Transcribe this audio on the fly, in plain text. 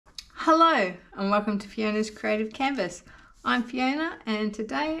Hello and welcome to Fiona's Creative Canvas. I'm Fiona and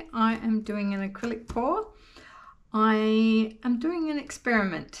today I am doing an acrylic pour. I am doing an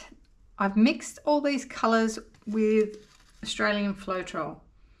experiment. I've mixed all these colours with Australian Floetrol.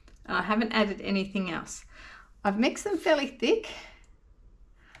 I haven't added anything else. I've mixed them fairly thick,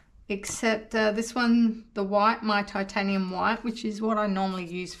 except this one, the white, my titanium white, which is what I normally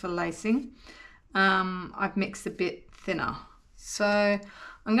use for lacing. I've mixed a bit thinner. So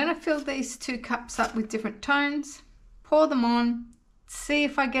I'm going to fill these 2 cups up with different tones, pour them on, see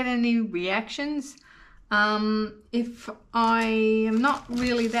if I get any reactions. If I am not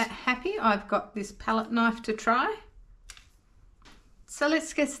really that happy, I've got this palette knife to try. So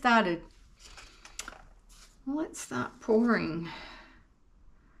let's get started. Let's start pouring.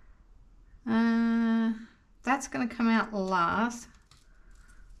 That's going to come out last.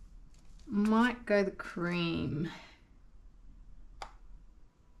 Might go the cream.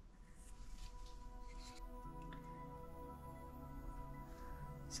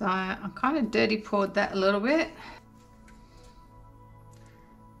 So I kind of dirty poured that a little bit.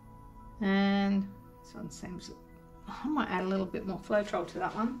 And this one seems, I might add a little bit more Floetrol to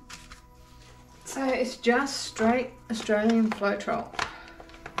that one. So it's just straight Australian Floetrol.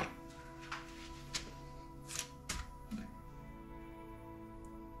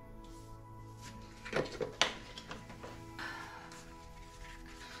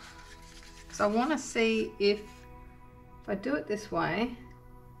 So I want to see if I do it this way,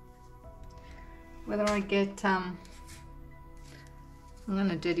 whether I get, I'm going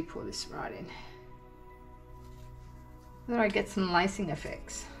to dirty pour this right in, whether I get some lacing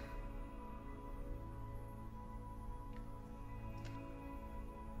effects.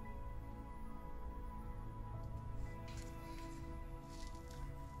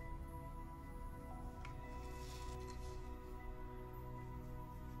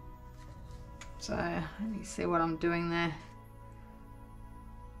 So let me see what I'm doing there.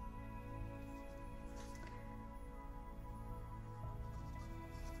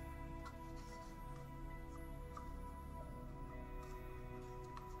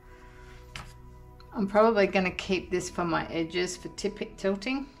 I'm probably going to keep this for my edges for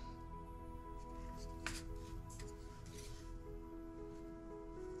tilting.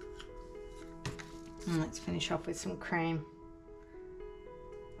 And let's finish off with some cream.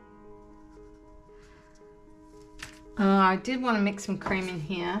 I did want to mix some cream in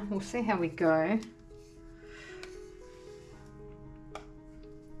here. We'll see how we go.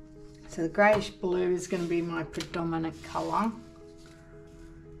 So the greyish blue is going to be my predominant colour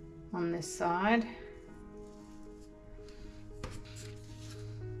on this side.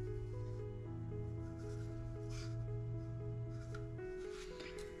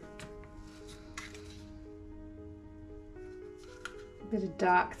 A bit of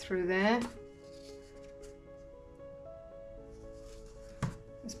dark through there.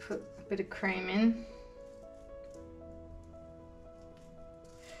 Let's put a bit of cream in.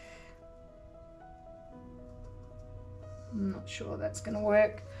 I'm not sure that's going to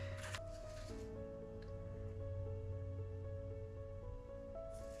work.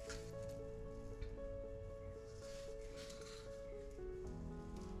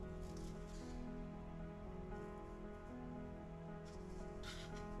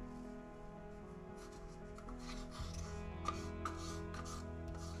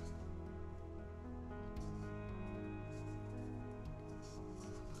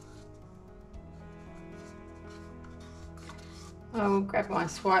 I will grab my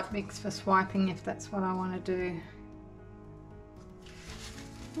swipe mix for swiping if that's what I want to do.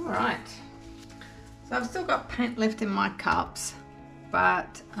 Alright, so I've still got paint left in my cups,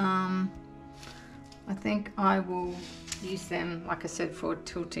 but I think I will use them, like I said, for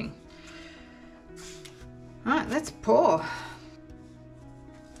tilting. Alright, let's pour.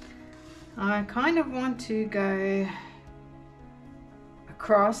 I kind of want to go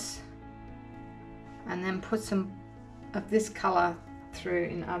across and then put some of this colour through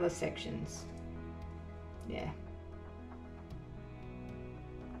in other sections. Yeah.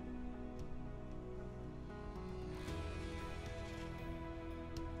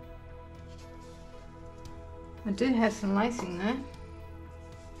 I do have some lacing there.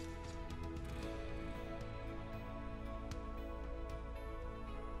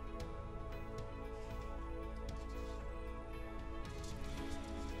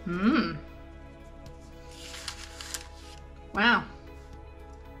 Wow.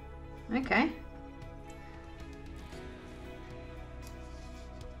 Okay.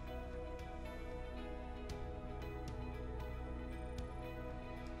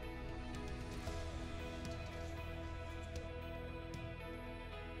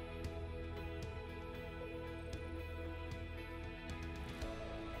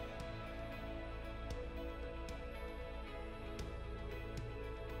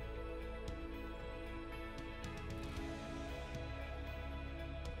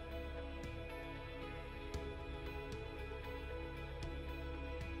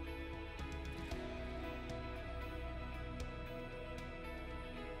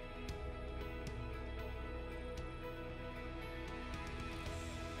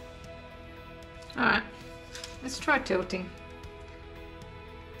 Alright, let's try tilting.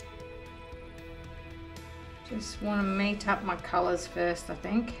 Just want to meet up my colours first, I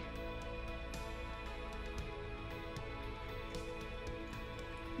think.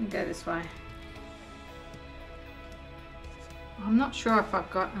 And go this way. I'm not sure if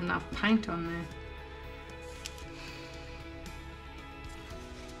I've got enough paint on there.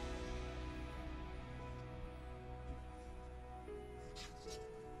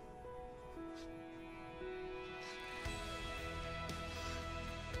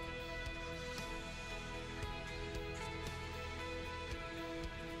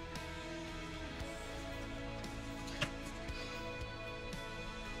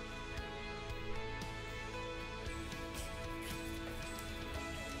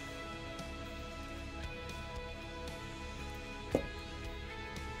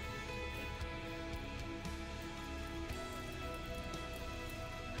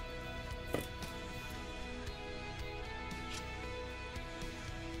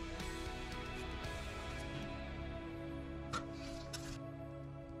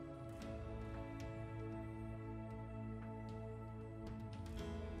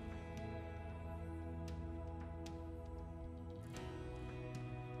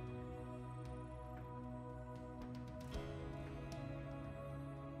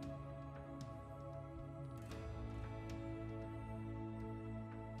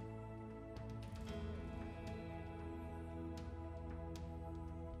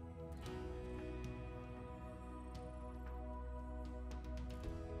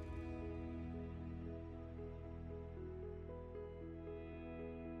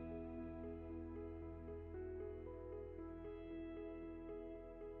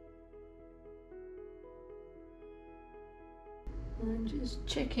 I'm just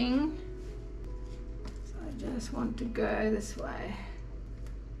checking. So I just want to go this way.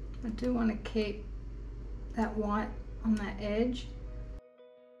 I do want to keep that white on that edge.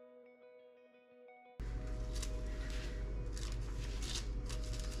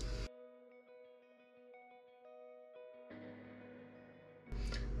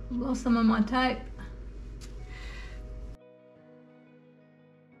 I've lost some of my tape.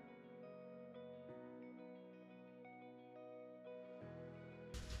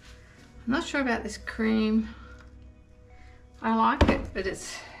 I'm not sure about this cream. I like it, but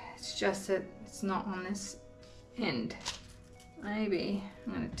it's just that it's not on this end. Maybe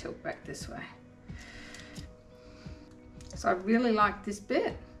I'm going to tilt back this way. So I really like this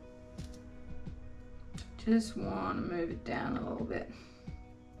bit. Just want to move it down a little bit.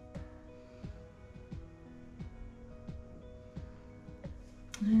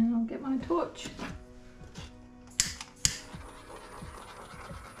 And I'll get my torch.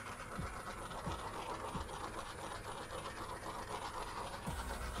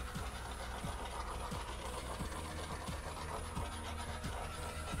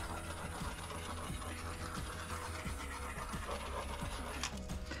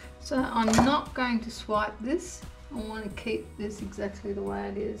 So I'm not going to swipe this. I want to keep this exactly the way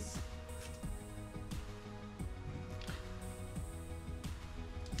it is.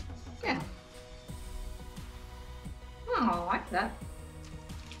 Yeah. Oh, I like that.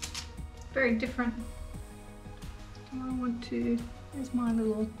 Very different. I want to, there's my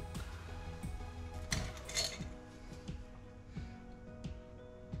little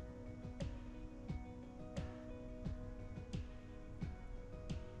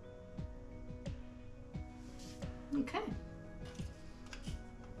okay.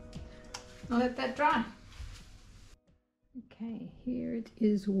 I'll let that dry. Okay, here it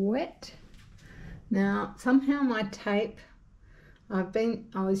is wet. Now somehow my tape, I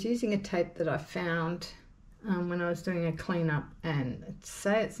was using a tape that I found when I was doing a cleanup, and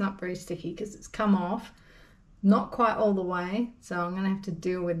it's not very sticky because it's come off, not quite all the way, so I'm going to have to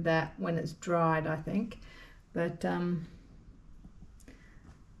deal with that when it's dried, I think. But yeah,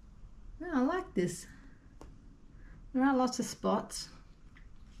 I like this. There are lots of spots,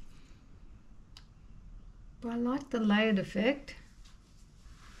 but I like the layered effect,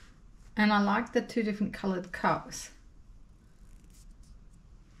 and I like the two different coloured cups.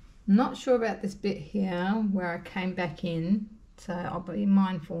 I'm not sure about this bit here where I came back in, so I'll be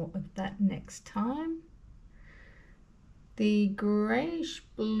mindful of that next time. The greyish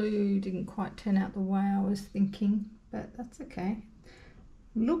blue didn't quite turn out the way I was thinking, but that's okay.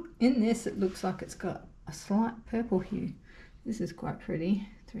 Look, in this it looks like it's got a slight purple hue. This is quite pretty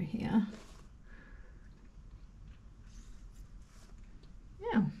through here.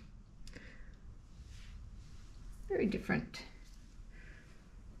 Yeah, very different.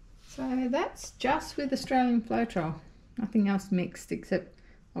 So that's just with Australian Floetrol. Nothing else mixed except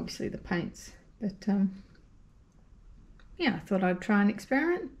obviously the paints But yeah, I thought I'd try and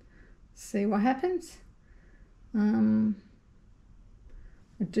experiment, see what happens. I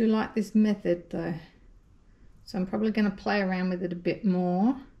do like this method though, so I'm probably going to play around with it a bit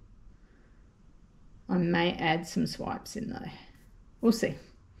more. I may add some swipes in though, we'll see.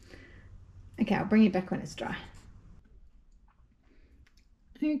 Okay, I'll bring you back when it's dry.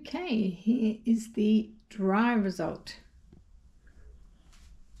 Okay, here is the dry result.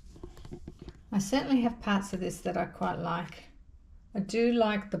 I certainly have parts of this that I quite like. I do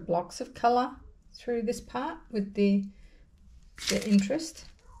like the blocks of colour through this part with the interest,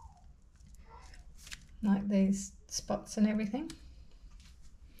 like these spots and everything.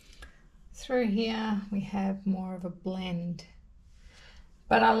 Through here we have more of a blend,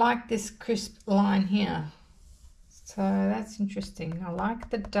 but I like this crisp line here, so that's interesting. I like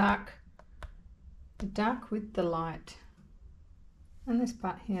the dark with the light, and this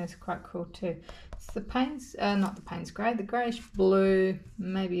part here is quite cool too. It's the Payne's, not the Payne's grey, the Greyish blue.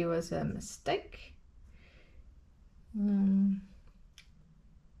 Maybe it was a mistake.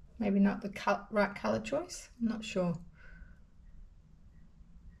 Maybe not the right colour choice, I'm not sure.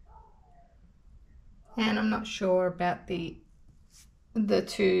 And I'm not sure about the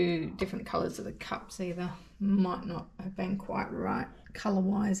two different colours of the cups either. Might not have been quite right colour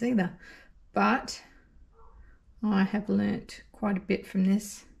wise either, but I have learnt quite a bit from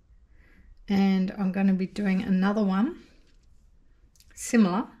this, and I'm going to be doing another one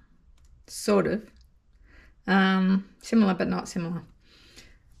similar, sort of similar but not similar.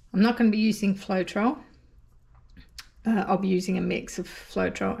 I'm not going to be using Floetrol. I'll be using a mix of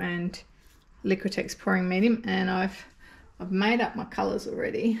Floetrol and Liquitex pouring medium, and I've made up my colours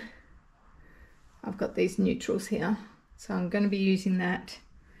already. I've got these neutrals here, so I'm going to be using that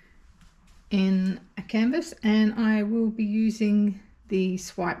in a canvas, and I will be using the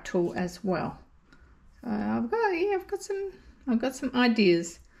swipe tool as well. So I've got some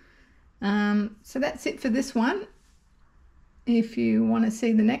ideas. So that's it for this one. If you want to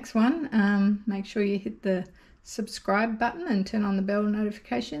see the next one, make sure you hit the subscribe button and turn on the bell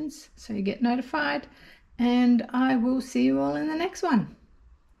notifications so you get notified, and I will see you all in the next one.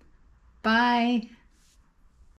 Bye.